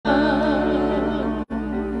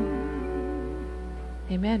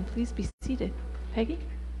Amen. Please be seated. Peggy?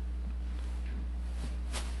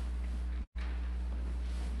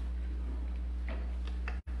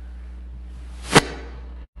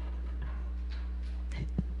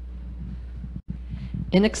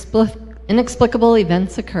 Inexplicable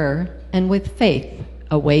events occur, and with faith,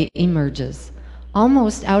 a way emerges,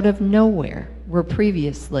 almost out of nowhere, where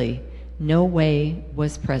previously no way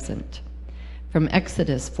was present. From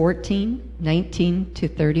Exodus 14:19 to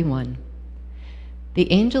 31. The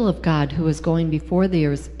angel of God who was going before the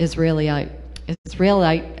Israelite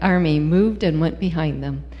army moved and went behind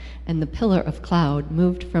them, and the pillar of cloud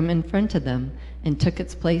moved from in front of them and took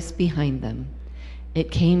its place behind them. It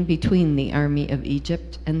came between the army of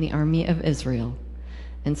Egypt and the army of Israel.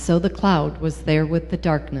 And so the cloud was there with the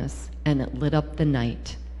darkness, and it lit up the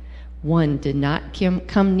night. One did not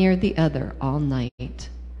come near the other all night.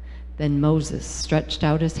 Then Moses stretched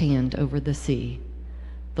out his hand over the sea.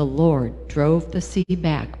 The Lord drove the sea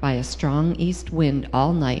back by a strong east wind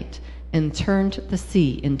all night and turned the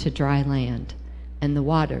sea into dry land, and the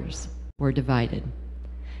waters were divided.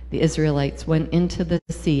 The Israelites went into the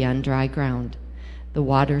sea on dry ground, the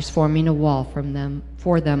waters forming a wall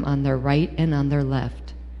for them on their right and on their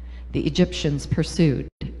left. The Egyptians pursued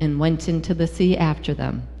and went into the sea after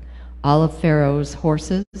them, all of Pharaoh's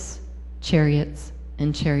horses, chariots,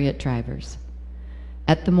 and chariot drivers.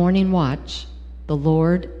 At the morning watch, the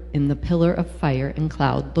Lord in the pillar of fire and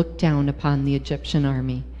cloud looked down upon the Egyptian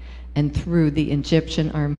army and threw the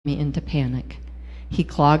Egyptian army into panic. He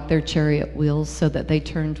clogged their chariot wheels so that they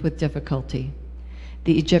turned with difficulty.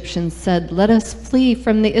 The Egyptians said, "Let us flee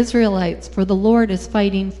from the Israelites, for the Lord is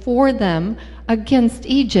fighting for them against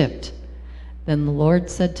Egypt." Then the Lord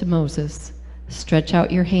said to Moses, "Stretch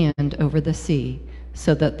out your hand over the sea,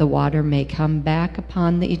 so that the water may come back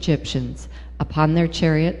upon the Egyptians, upon their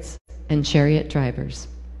chariots and chariot drivers."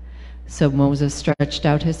 So Moses stretched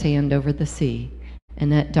out his hand over the sea,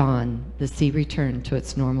 and at dawn the sea returned to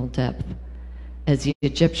its normal depth. As the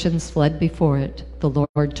Egyptians fled before it, the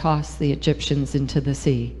Lord tossed the Egyptians into the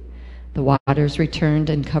sea. The waters returned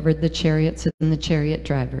and covered the chariots and the chariot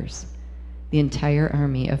drivers, the entire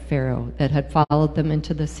army of Pharaoh that had followed them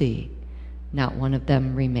into the sea. Not one of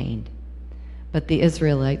them remained. But the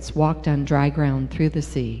Israelites walked on dry ground through the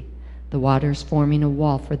sea, the waters forming a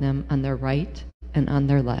wall for them on their right and on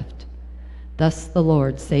their left. Thus the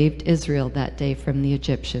Lord saved Israel that day from the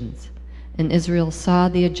Egyptians. And Israel saw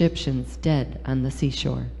the Egyptians dead on the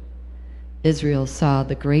seashore. Israel saw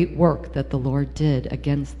the great work that the Lord did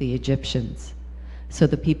against the Egyptians. So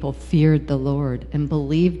the people feared the Lord and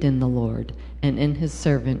believed in the Lord and in his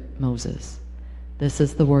servant Moses. This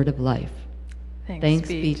is the word of life. Thanks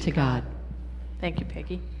be to God. Thank you,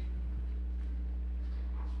 Peggy.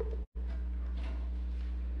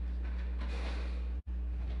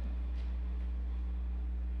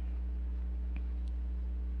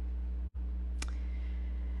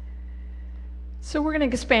 So we're going to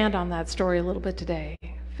expand on that story a little bit today,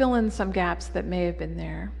 fill in some gaps that may have been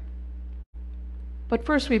there. But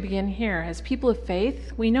first we begin here. As people of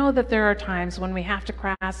faith, we know that there are times when we have to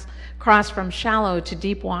cross from shallow to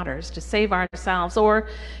deep waters to save ourselves or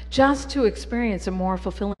just to experience a more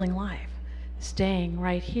fulfilling life. Staying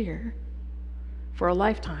right here for a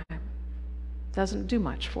lifetime doesn't do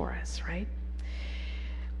much for us, right?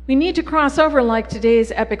 We need to cross over like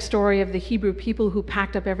today's epic story of the Hebrew people who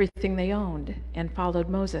packed up everything they owned and followed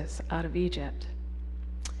Moses out of Egypt.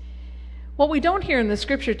 What we don't hear in the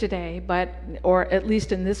scripture today, or at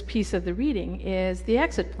least in this piece of the reading, is the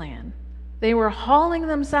exit plan. They were hauling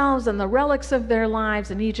themselves and the relics of their lives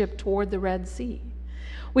in Egypt toward the Red Sea.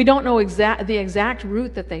 We don't know the exact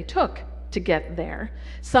route that they took to get there.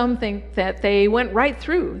 Some think that they went right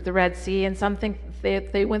through the Red Sea, and some think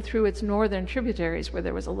they went through its northern tributaries where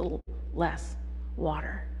there was a little less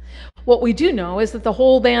water. What we do know is that the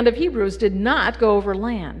whole band of Hebrews did not go over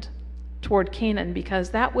land toward Canaan,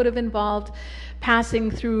 because that would have involved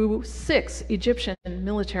passing through 6 Egyptian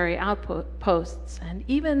military outposts. And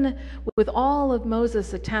even with all of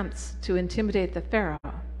Moses' attempts to intimidate the Pharaoh,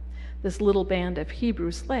 this little band of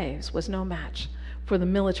Hebrew slaves was no match for the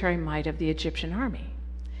military might of the Egyptian army.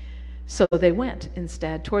 So they went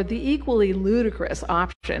instead toward the equally ludicrous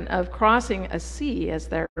option of crossing a sea as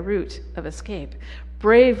their route of escape,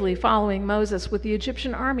 bravely following Moses with the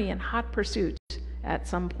Egyptian army in hot pursuit at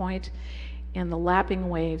some point, and the lapping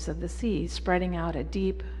waves of the sea spreading out a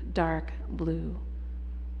deep, dark blue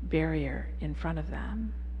barrier in front of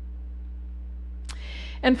them.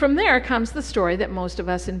 And from there comes the story that most of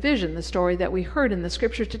us envision, the story that we heard in the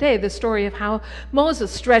scripture today, the story of how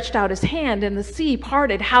Moses stretched out his hand and the sea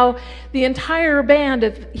parted, how the entire band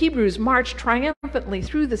of Hebrews marched triumphantly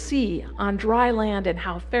through the sea on dry land, and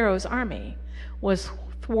how Pharaoh's army was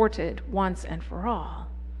thwarted once and for all.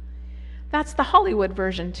 That's the Hollywood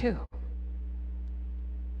version too.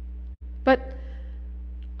 But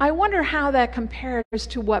I wonder how that compares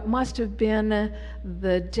to what must have been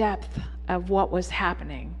the depth of what was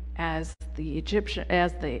happening as the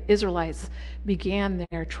Israelites began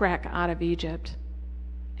their trek out of Egypt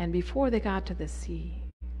and before they got to the sea.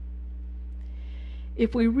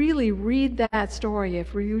 If we really read that story,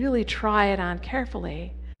 if we really try it on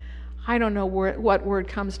carefully, I don't know what word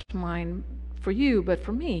comes to mind for you, but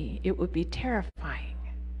for me, it would be terrifying.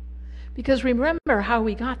 Because remember how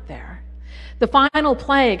we got there. The final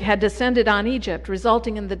plague had descended on Egypt,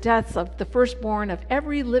 resulting in the deaths of the firstborn of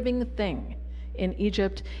every living thing in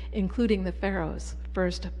Egypt, including the Pharaoh's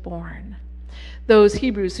firstborn. Those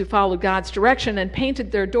Hebrews who followed God's direction and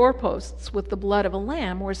painted their doorposts with the blood of a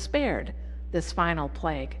lamb were spared this final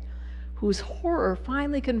plague, whose horror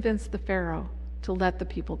finally convinced the Pharaoh to let the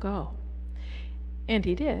people go. And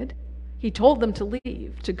he did. He told them to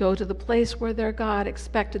leave, to go to the place where their God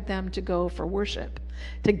expected them to go for worship,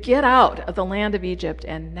 to get out of the land of Egypt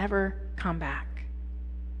and never come back.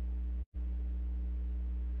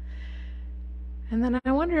 And then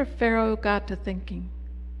I wonder if Pharaoh got to thinking.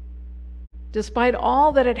 Despite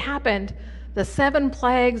all that had happened, the 7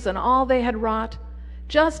 plagues and all they had wrought,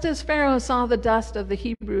 just as Pharaoh saw the dust of the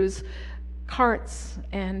Hebrews' carts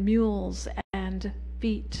and mules and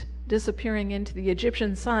feet disappearing into the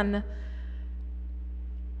Egyptian sun,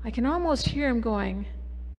 I can almost hear him going,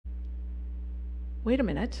 wait a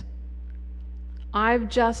minute, I've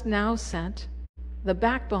just now sent the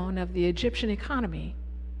backbone of the Egyptian economy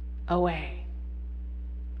away.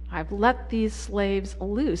 I've let these slaves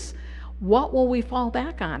loose. What will we fall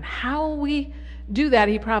back on? How will we do that?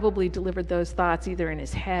 He probably delivered those thoughts either in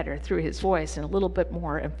his head or through his voice in a little bit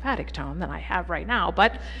more emphatic tone than I have right now,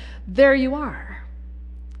 but there you are.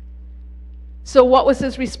 So what was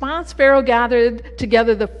his response? Pharaoh gathered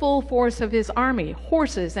together the full force of his army,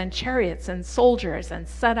 horses and chariots and soldiers, and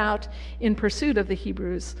set out in pursuit of the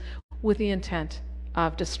Hebrews with the intent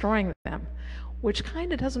of destroying them, which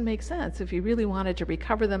kind of doesn't make sense if he really wanted to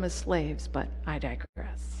recover them as slaves, but I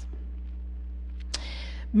digress.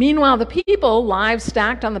 Meanwhile, the people, lives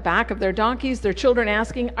stacked on the back of their donkeys, their children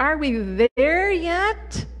asking, "Are we there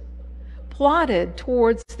yet?" plodded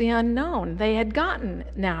towards the unknown. They had gotten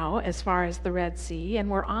now as far as the Red Sea and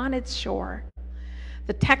were on its shore.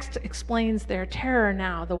 The text explains their terror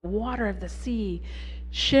now, the water of the sea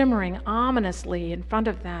shimmering ominously in front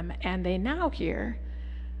of them, and they now hear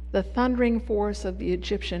the thundering force of the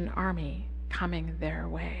Egyptian army coming their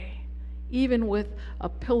way. Even with a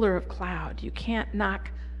pillar of cloud, you can't knock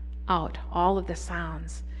out all of the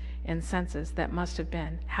sounds and senses that must have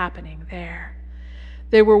been happening there.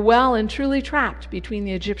 They were well and truly trapped between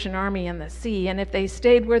the Egyptian army and the sea, and if they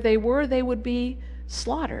stayed where they were, they would be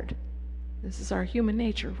slaughtered. This is our human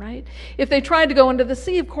nature, right? If they tried to go into the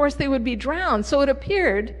sea, of course, they would be drowned. So it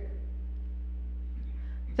appeared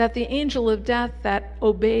that the angel of death that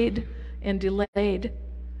obeyed and delayed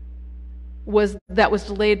was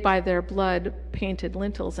delayed by their blood-painted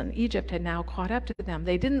lintels in Egypt had now caught up to them.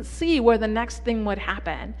 They didn't see where the next thing would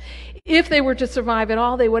happen. If they were to survive at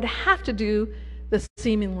all, they would have to do the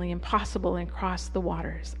seemingly impossible and cross the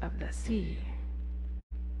waters of the sea.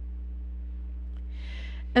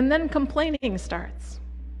 And then complaining starts.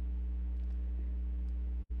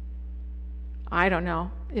 I don't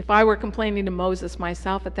know. If I were complaining to Moses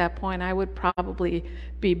myself at that point, I would probably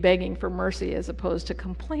be begging for mercy as opposed to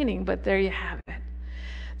complaining, but there you have it.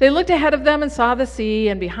 They looked ahead of them and saw the sea,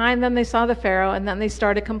 and behind them they saw the Pharaoh, and then they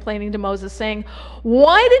started complaining to Moses, saying,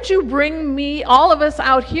 "Why did you bring all of us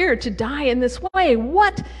out here to die in this way?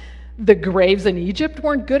 What? The graves in Egypt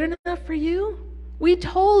weren't good enough for you? We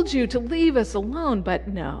told you to leave us alone, but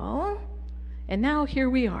no. And now here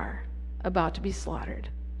we are, about to be slaughtered."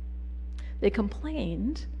 They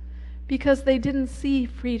complained because they didn't see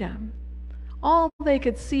freedom. All they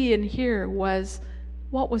could see and hear was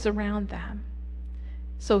what was around them.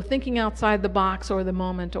 So thinking outside the box or the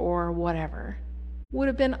moment or whatever would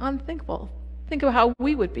have been unthinkable. Think of how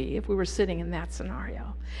we would be if we were sitting in that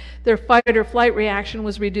scenario. Their fight or flight reaction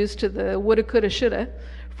was reduced to the woulda, coulda, shoulda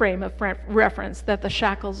frame of reference, that the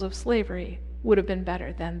shackles of slavery would have been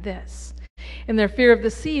better than this. And their fear of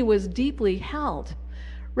the sea was deeply held.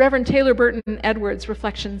 Reverend Taylor Burton Edwards'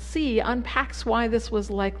 reflection C unpacks why this was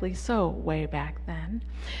likely so way back then.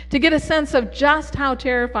 To get a sense of just how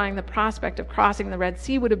terrifying the prospect of crossing the Red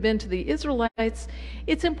Sea would have been to the Israelites,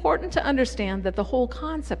 it's important to understand that the whole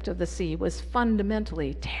concept of the sea was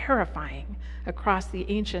fundamentally terrifying across the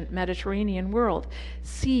ancient Mediterranean world.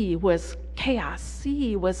 Sea was chaos.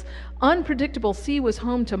 Sea was unpredictable. Sea was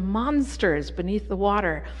home to monsters beneath the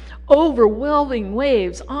water, overwhelming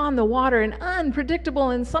waves on the water, and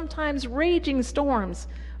unpredictable and sometimes raging storms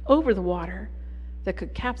over the water that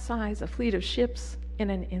could capsize a fleet of ships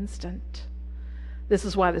in an instant. This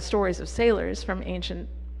is why the stories of sailors from ancient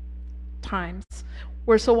times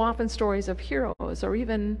were so often stories of heroes or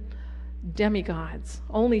even demigods.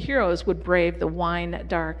 Only heroes would brave the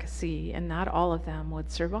wine-dark sea, and not all of them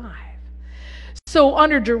would survive. So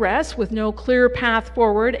under duress, with no clear path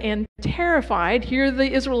forward, and terrified, here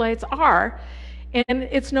the Israelites are. And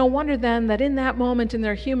it's no wonder then that in that moment in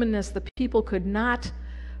their humanness, the people could not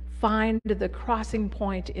find the crossing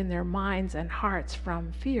point in their minds and hearts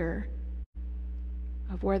from fear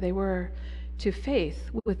of where they were to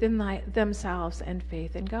faith within themselves and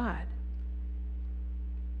faith in God.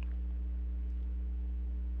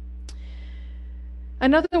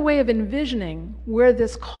 Another way of envisioning where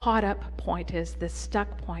this caught up point is, this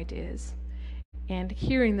stuck point is, and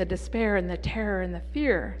hearing the despair and the terror and the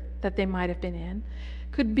fear that they might have been in,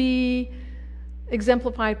 could be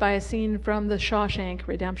exemplified by a scene from The Shawshank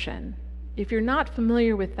Redemption. If you're not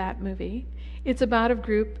familiar with that movie, it's about a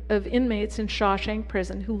group of inmates in Shawshank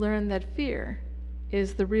Prison who learn that fear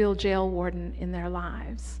is the real jail warden in their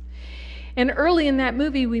lives. And early in that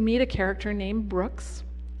movie, we meet a character named Brooks,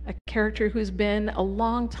 a character who's been a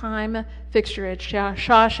long-time fixture at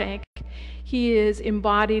Shawshank. He is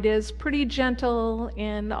embodied as pretty gentle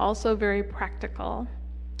and also very practical,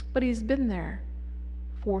 but he's been there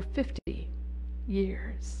for 50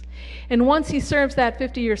 years. And once he serves that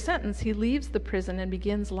 50-year sentence, he leaves the prison and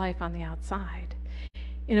begins life on the outside.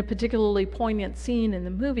 In a particularly poignant scene in the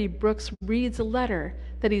movie, Brooks reads a letter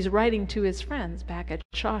that he's writing to his friends back at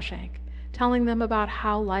Shawshank, telling them about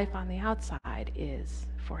how life on the outside is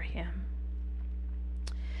for him.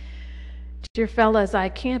 Dear fellas, I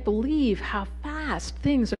can't believe how fast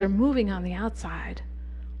things are moving on the outside.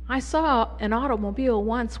 I saw an automobile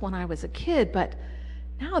once when I was a kid, but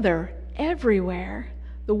now they're everywhere.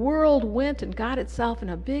 The world went and got itself in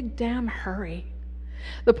a big damn hurry.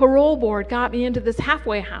 The parole board got me into this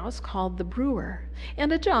halfway house called The Brewer,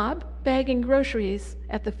 and a job bagging groceries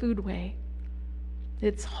at the Foodway.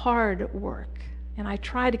 It's hard work, and I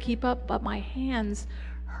try to keep up, but my hands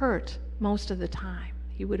hurt most of the time.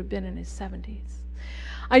 He would have been in his 70s.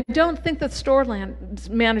 I don't think that store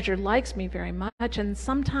manager likes me very much, and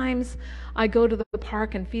sometimes I go to the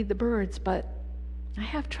park and feed the birds, but I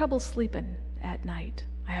have trouble sleeping at night.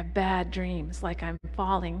 I have bad dreams, like I'm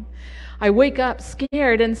falling. I wake up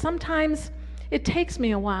scared, and sometimes it takes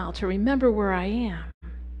me a while to remember where I am.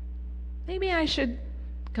 Maybe I should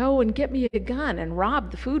go and get me a gun and rob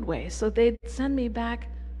the Foodway so they'd send me back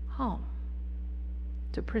home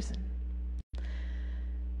to prison.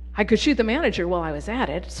 I could shoot the manager while I was at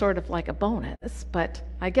it, sort of like a bonus, but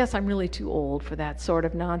I guess I'm really too old for that sort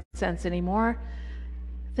of nonsense anymore.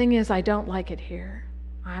 Thing is, I don't like it here.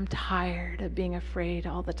 I'm tired of being afraid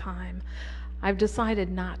all the time. I've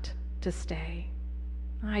decided not to stay.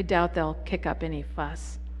 I doubt they'll kick up any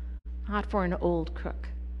fuss. Not for an old crook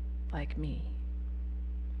like me.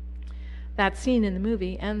 That scene in the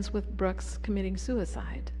movie ends with Brooks committing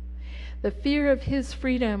suicide. The fear of his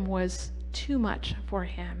freedom was too much for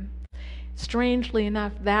him. Strangely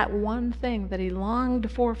enough, that one thing that he longed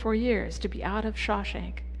for years, to be out of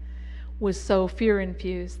Shawshank, was so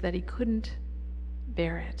fear-infused that he couldn't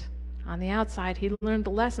bear it. On the outside, he learned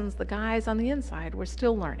the lessons the guys on the inside were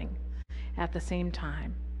still learning at the same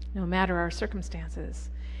time. No matter our circumstances,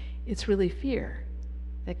 it's really fear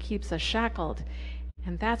that keeps us shackled,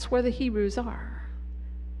 and that's where the Hebrews are.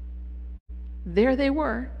 There they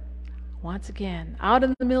were, once again, out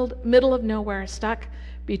in the middle of nowhere, stuck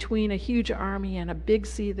between a huge army and a big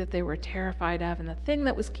sea that they were terrified of, and the thing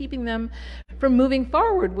that was keeping them from moving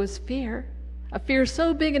forward was fear. A fear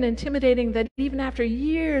so big and intimidating that even after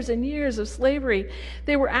years and years of slavery,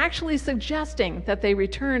 they were actually suggesting that they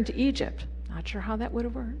return to Egypt. Not sure how that would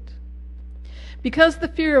have worked. Because the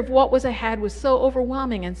fear of what was ahead was so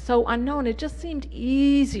overwhelming and so unknown, it just seemed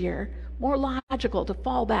easier, more logical to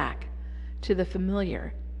fall back to the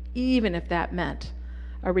familiar, even if that meant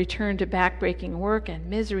a return to backbreaking work and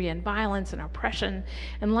misery and violence and oppression,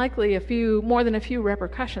 and likely more than a few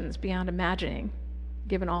repercussions beyond imagining,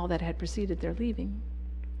 given all that had preceded their leaving.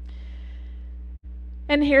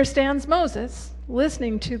 And here stands Moses,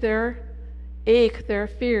 listening to their ache, their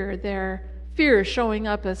fear showing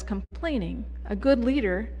up as complaining, a good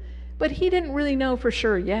leader, but he didn't really know for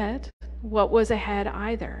sure yet what was ahead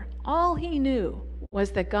either. All he knew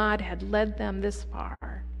was that God had led them this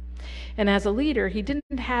far. And as a leader, he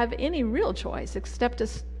didn't have any real choice except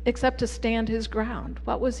to stand his ground.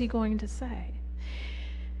 What was he going to say?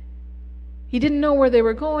 He didn't know where they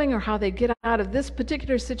were going or how they'd get out of this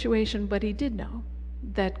particular situation, but he did know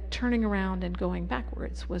that turning around and going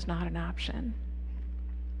backwards was not an option.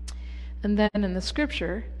 And then in the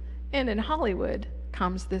scripture and in Hollywood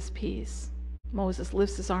comes this piece. Moses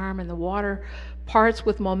lifts his arm and the water parts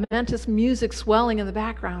with momentous music swelling in the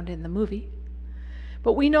background in the movie.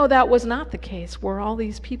 But we know that was not the case where all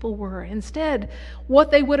these people were. Instead, what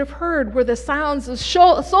they would have heard were the sounds of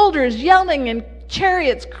soldiers yelling and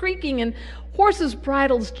chariots creaking and horses'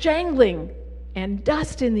 bridles jangling and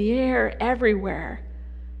dust in the air everywhere,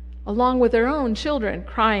 along with their own children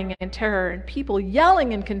crying in terror and people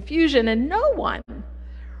yelling in confusion and no one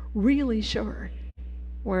really sure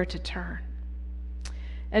where to turn.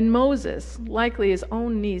 And Moses, likely his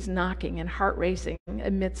own knees knocking and heart racing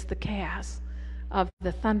amidst the chaos of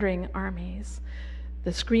the thundering armies,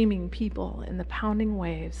 the screaming people and the pounding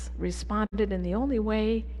waves, responded in the only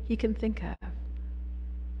way he can think of.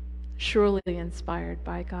 Surely inspired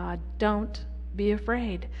by God, don't be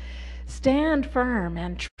afraid. Stand firm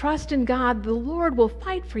and trust in God. The Lord will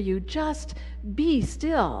fight for you. Just be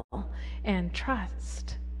still and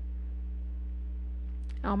trust.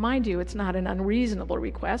 Now, mind you, it's not an unreasonable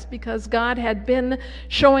request because God had been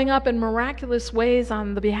showing up in miraculous ways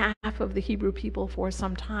on the behalf of the Hebrew people for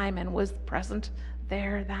some time and was present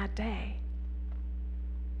there that day.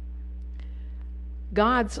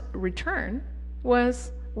 God's return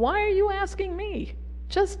was, "Why are you asking me?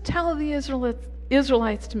 Just tell the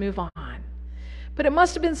Israelites to move on." But it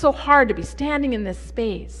must have been so hard to be standing in this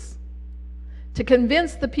space, to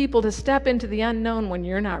convince the people to step into the unknown when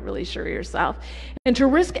you're not really sure yourself, and to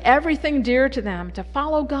risk everything dear to them, to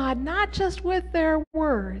follow God not just with their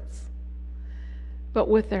words, but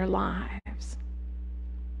with their lives.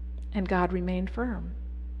 And God remained firm.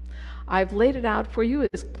 I've laid it out for you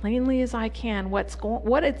as plainly as I can. What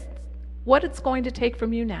it's going to take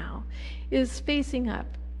from you now is facing up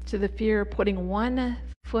to the fear, putting one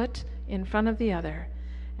foot in front of the other,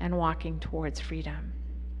 and walking towards freedom.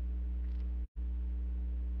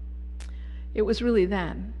 It was really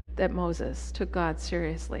then that Moses took God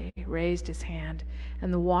seriously, raised his hand,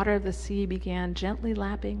 and the water of the sea began gently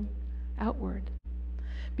lapping outward.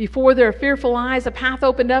 Before their fearful eyes, a path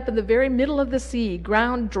opened up in the very middle of the sea,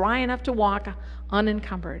 ground dry enough to walk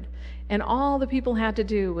unencumbered. And all the people had to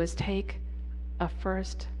do was take a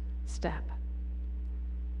first step.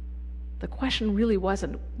 The question really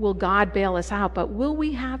wasn't, will God bail us out, but will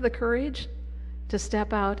we have the courage to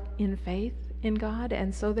step out in faith in God?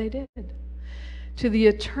 And so they did. To the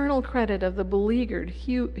eternal credit of the beleaguered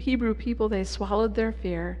Hebrew people, they swallowed their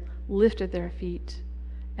fear, lifted their feet,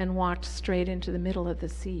 and walked straight into the middle of the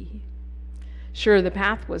sea. Sure, the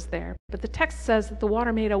path was there, but the text says that the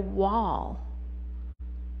water made a wall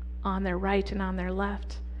on their right and on their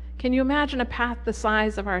left. Can you imagine a path the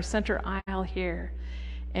size of our center aisle here,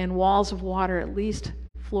 and walls of water at least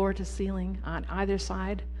floor to ceiling on either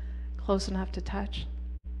side, close enough to touch?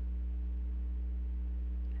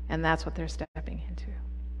 And that's what they're stepping into.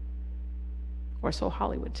 Or so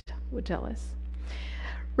Hollywood would tell us.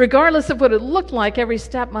 Regardless of what it looked like, every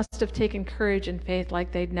step must have taken courage and faith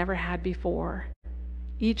like they'd never had before.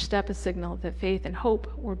 Each step a signal that faith and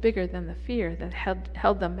hope were bigger than the fear that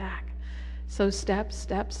held them back. So step,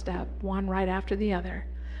 step, step, one right after the other.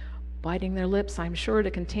 Biting their lips, I'm sure,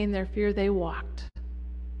 to contain their fear, they walked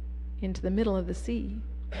into the middle of the sea.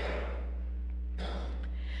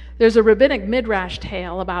 There's a rabbinic midrash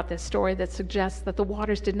tale about this story that suggests that the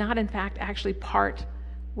waters did not, in fact, actually part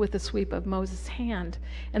with the sweep of Moses' hand,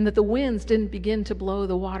 and that the winds didn't begin to blow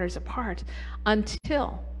the waters apart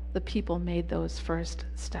until the people made those first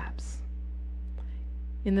steps.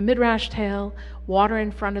 In the midrash tale, water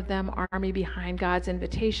in front of them, army behind, God's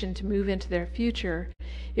invitation to move into their future.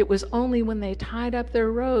 It was only when they tied up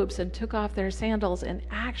their robes and took off their sandals and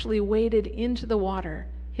actually waded into the water,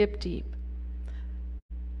 hip deep.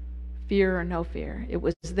 Fear or no fear, it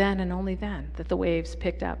was then and only then that the waves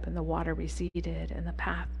picked up and the water receded and the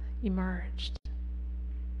path emerged.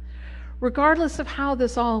 Regardless of how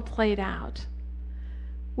this all played out,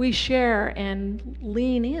 we share and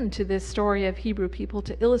lean into this story of Hebrew people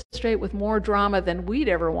to illustrate with more drama than we'd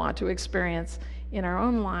ever want to experience in our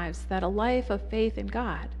own lives that a life of faith in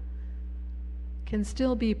God can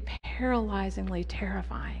still be paralyzingly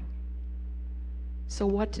terrifying. So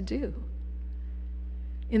what to do?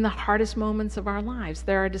 In the hardest moments of our lives,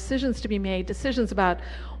 there are decisions to be made, decisions about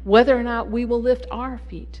whether or not we will lift our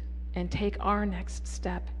feet and take our next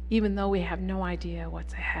step, even though we have no idea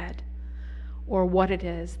what's ahead or what it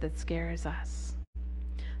is that scares us.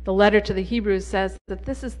 The letter to the Hebrews says that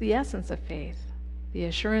this is the essence of faith, the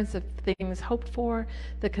assurance of things hoped for,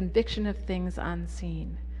 the conviction of things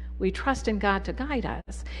unseen. We trust in God to guide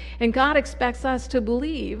us, and God expects us to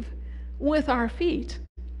believe with our feet,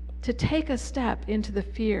 to take a step into the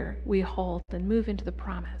fear we hold and move into the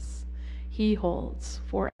promise He holds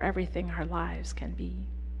for everything our lives can be.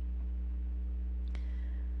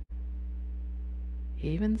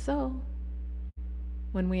 Even so,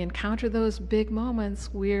 when we encounter those big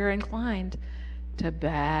moments, we're inclined to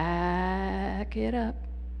back it up.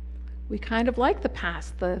 We kind of like the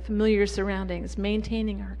past, the familiar surroundings,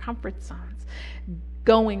 maintaining our comfort zones.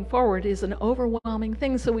 Going forward is an overwhelming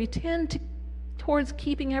thing, so we tend towards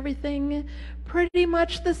keeping everything pretty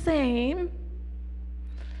much the same,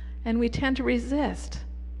 and we tend to resist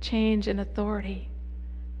change and authority.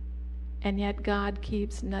 And yet God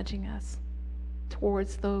keeps nudging us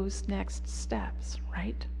towards those next steps,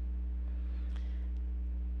 right?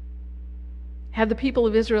 Had the people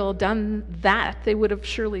of Israel done that, they would have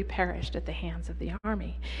surely perished at the hands of the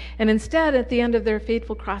army. And instead, at the end of their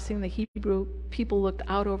fateful crossing, the Hebrew people looked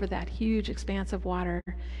out over that huge expanse of water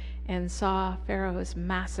and saw Pharaoh's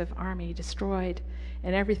massive army destroyed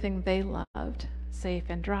and everything they loved safe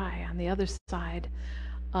and dry on the other side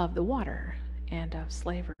of the water and of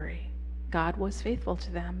slavery. God was faithful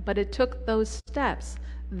to them, but it took those steps,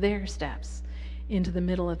 their steps, into the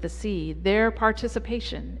middle of the sea, their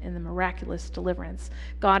participation in the miraculous deliverance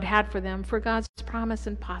God had for them, for God's promise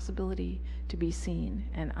and possibility to be seen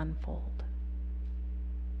and unfold.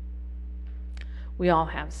 We all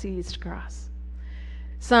have seas to cross.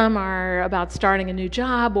 Some are about starting a new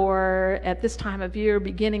job, or at this time of year,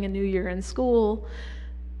 beginning a new year in school.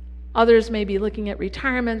 Others may be looking at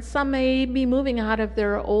retirement. Some may be moving out of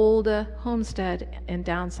their old homestead and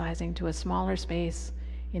downsizing to a smaller space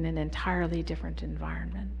in an entirely different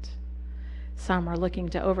environment. Some are looking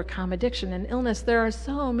to overcome addiction and illness. There are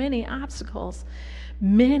so many obstacles,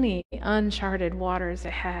 many uncharted waters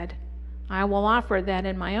ahead. I will offer that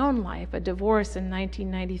in my own life, a divorce in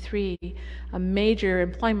 1993, a major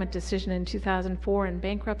employment decision in 2004, and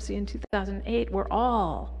bankruptcy in 2008 were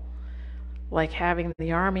all like having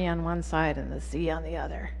the army on one side and the sea on the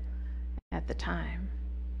other at the time.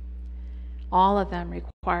 All of them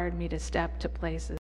required me to step to places